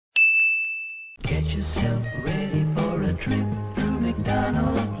Get yourself ready for a trip through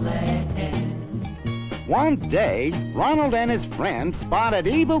McDonald's land. One day, Ronald and his friends spotted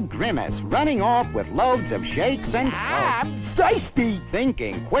evil Grimace running off with loads of shakes and I'm thirsty!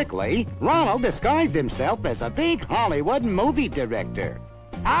 Thinking quickly, Ronald disguised himself as a big Hollywood movie director.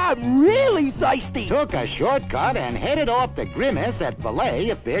 I'm really thirsty! Took a shortcut and headed off to Grimace at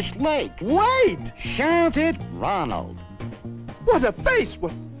Filet-O-Fish Lake. Wait! Shouted Ronald. What a face!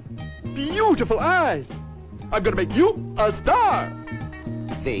 What beautiful eyes! I'm gonna make you a star!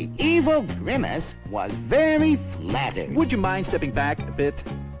 The evil Grimace was very flattered. Would you mind stepping back a bit?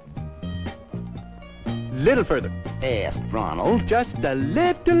 Little further. Asked Ronald. Just a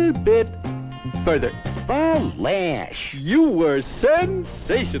little bit further. Splash! You were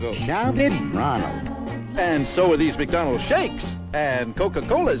sensational! Shouted Ronald. And so are these McDonald's shakes, and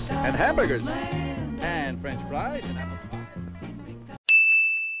Coca-Colas, and hamburgers, and French fries, and apple pie.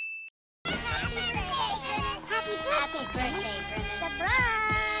 Happy birthday, Grimace.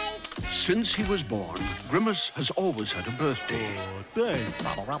 Surprise! Since he was born, Grimace has always had a birthday. Thanks.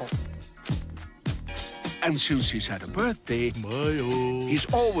 Robble, robble. And since he's had a birthday, Smile. he's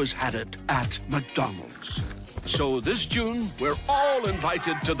always had it at McDonald's. So this June, we're all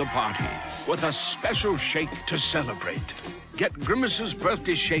invited to the party with a special shake to celebrate. Get Grimace's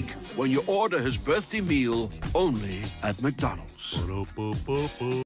birthday shake when you order his birthday meal only at McDonald's. Ba-da-ba-ba-ba.